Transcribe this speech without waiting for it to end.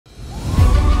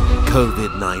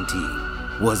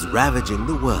COVID-19 was ravaging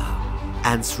the world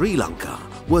and Sri Lanka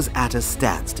was at a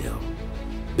standstill.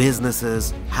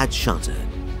 Businesses had shuttered,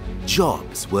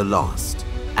 jobs were lost,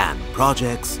 and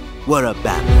projects were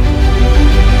abandoned.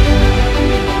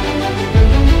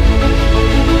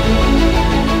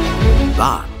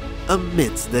 But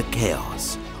amidst the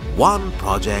chaos, one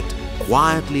project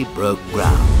quietly broke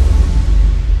ground.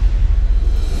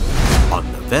 On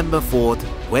November 4th,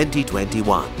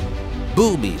 2021,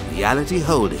 Bhoomi Realty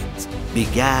Holdings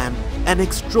began an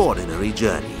extraordinary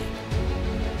journey.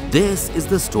 This is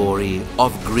the story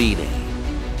of Greenade,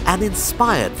 an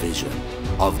inspired vision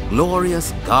of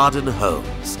glorious garden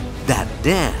homes that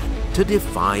dare to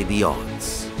defy the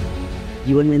odds.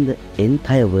 Even when the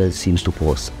entire world seems to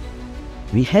pause,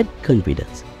 we had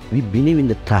confidence. We believe in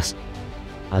the trust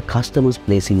our customers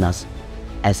place in us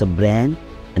as a brand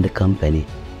and a company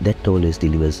that always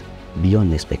delivers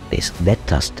beyond expectations. That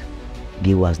trust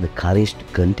gives us the courage to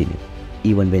continue,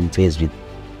 even when faced with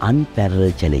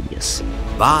unparalleled challenges.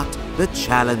 But the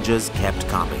challenges kept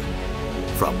coming.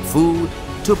 From food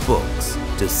to books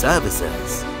to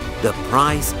services, the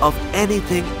price of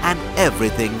anything and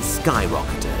everything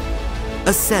skyrocketed.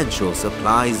 Essential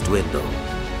supplies dwindled.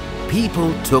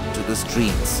 People took to the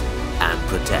streets and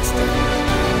protested.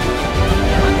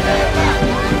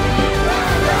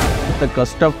 The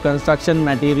cost of construction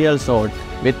materials soared.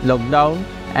 With lockdown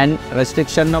and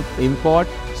restriction of import,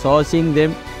 sourcing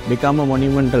them became a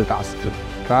monumental task.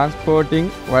 Transporting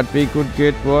what we could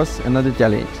get was another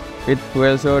challenge, with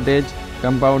fuel shortage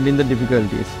compounding the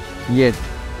difficulties. Yet,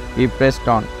 we pressed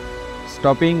on.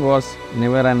 Stopping was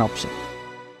never an option.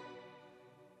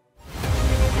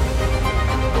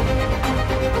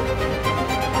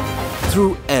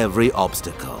 Through every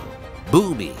obstacle,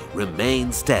 Bhoomi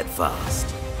remained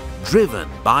steadfast, driven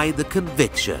by the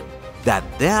conviction that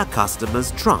their customers'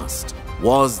 trust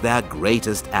was their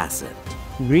greatest asset.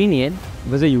 Greenade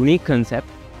was a unique concept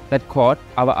that caught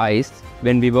our eyes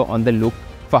when we were on the look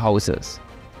for houses.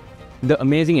 The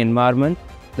amazing environment,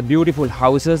 the beautiful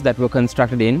houses that were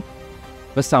constructed in,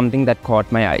 was something that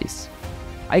caught my eyes.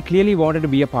 I clearly wanted to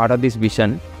be a part of this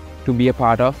vision, to be a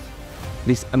part of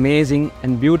this amazing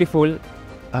and beautiful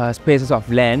spaces of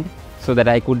land so that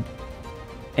I could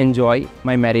enjoy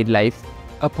my married life.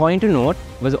 A point to note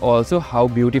was also how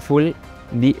beautiful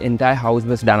the entire house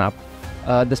was done up.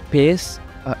 The space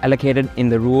allocated in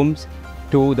the rooms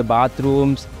to the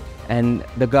bathrooms and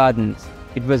the gardens.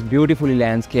 It was beautifully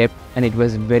landscaped and it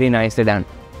was very nicely done.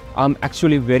 I'm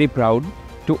actually very proud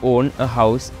to own a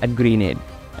house at Greenade.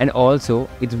 And also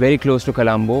it's very close to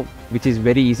Colombo, which is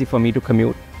very easy for me to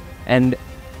commute. And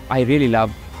I really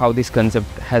love how this concept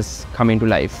has come into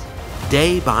life.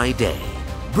 Day by day,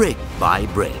 brick by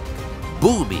brick,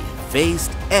 Bhoomi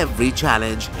faced every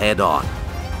challenge head-on,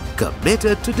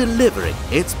 committed to delivering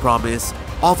its promise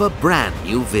of a brand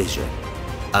new vision.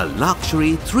 A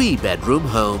luxury 3-bedroom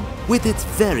home with its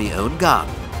very own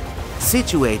garden,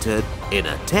 situated in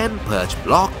a 10-perch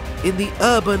block in the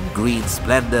urban green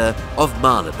splendor of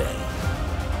Malabe.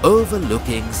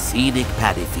 Overlooking scenic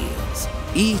paddy fields,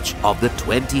 each of the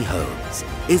 20 homes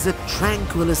is a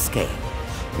tranquil escape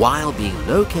while being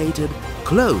located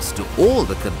close to all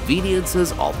the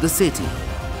conveniences of the city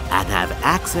and have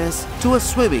access to a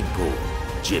swimming pool,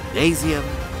 gymnasium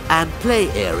and play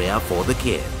area for the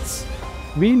kids.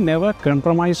 We never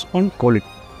compromise on quality.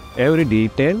 Every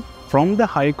detail, from the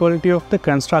high quality of the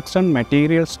construction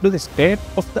materials to the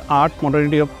state-of-the-art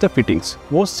modernity of the fittings,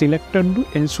 was selected to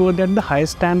ensure that the high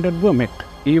standards were met,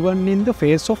 even in the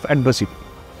face of adversity.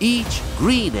 Each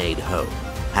Greenade home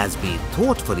has been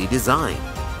thoughtfully designed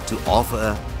to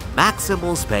offer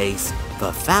maximal space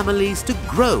for families to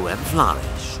grow and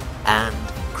flourish and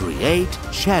create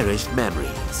cherished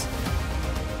memories.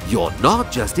 You're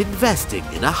not just investing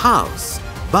in a house,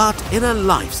 but in a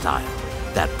lifestyle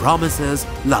that promises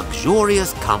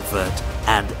luxurious comfort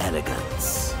and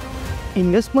elegance.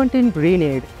 Investment in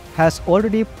Greenade has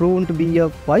already proven to be a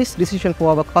wise decision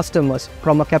for our customers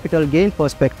from a capital gain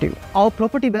perspective. Our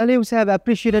property values have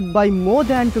appreciated by more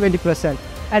than 20%,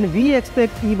 and we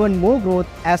expect even more growth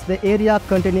as the area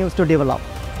continues to develop.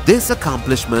 This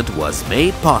accomplishment was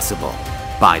made possible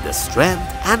by the strength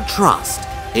and trust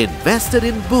invested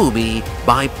in Bhoomi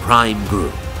by Prime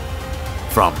Group.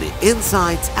 From the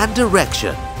insights and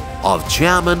direction of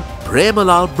Chairman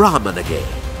Premalal Brahmanage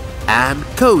and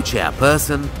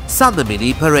co-chairperson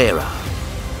Sandamini Pereira,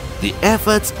 the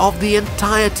efforts of the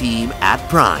entire team at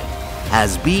Prime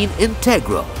has been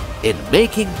integral in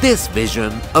making this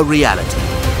vision a reality.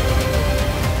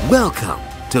 Welcome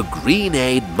to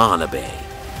Greenade Malabe,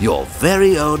 your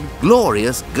very own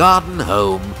glorious garden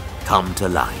home come to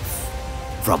life.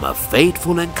 From a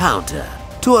fateful encounter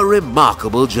to a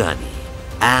remarkable journey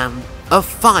and a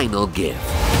final gift.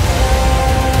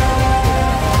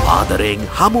 Fathering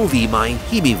Hamu Vimai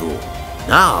Himivu.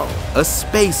 Now a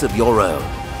space of your own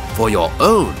for your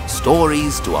own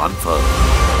stories to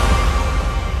unfold.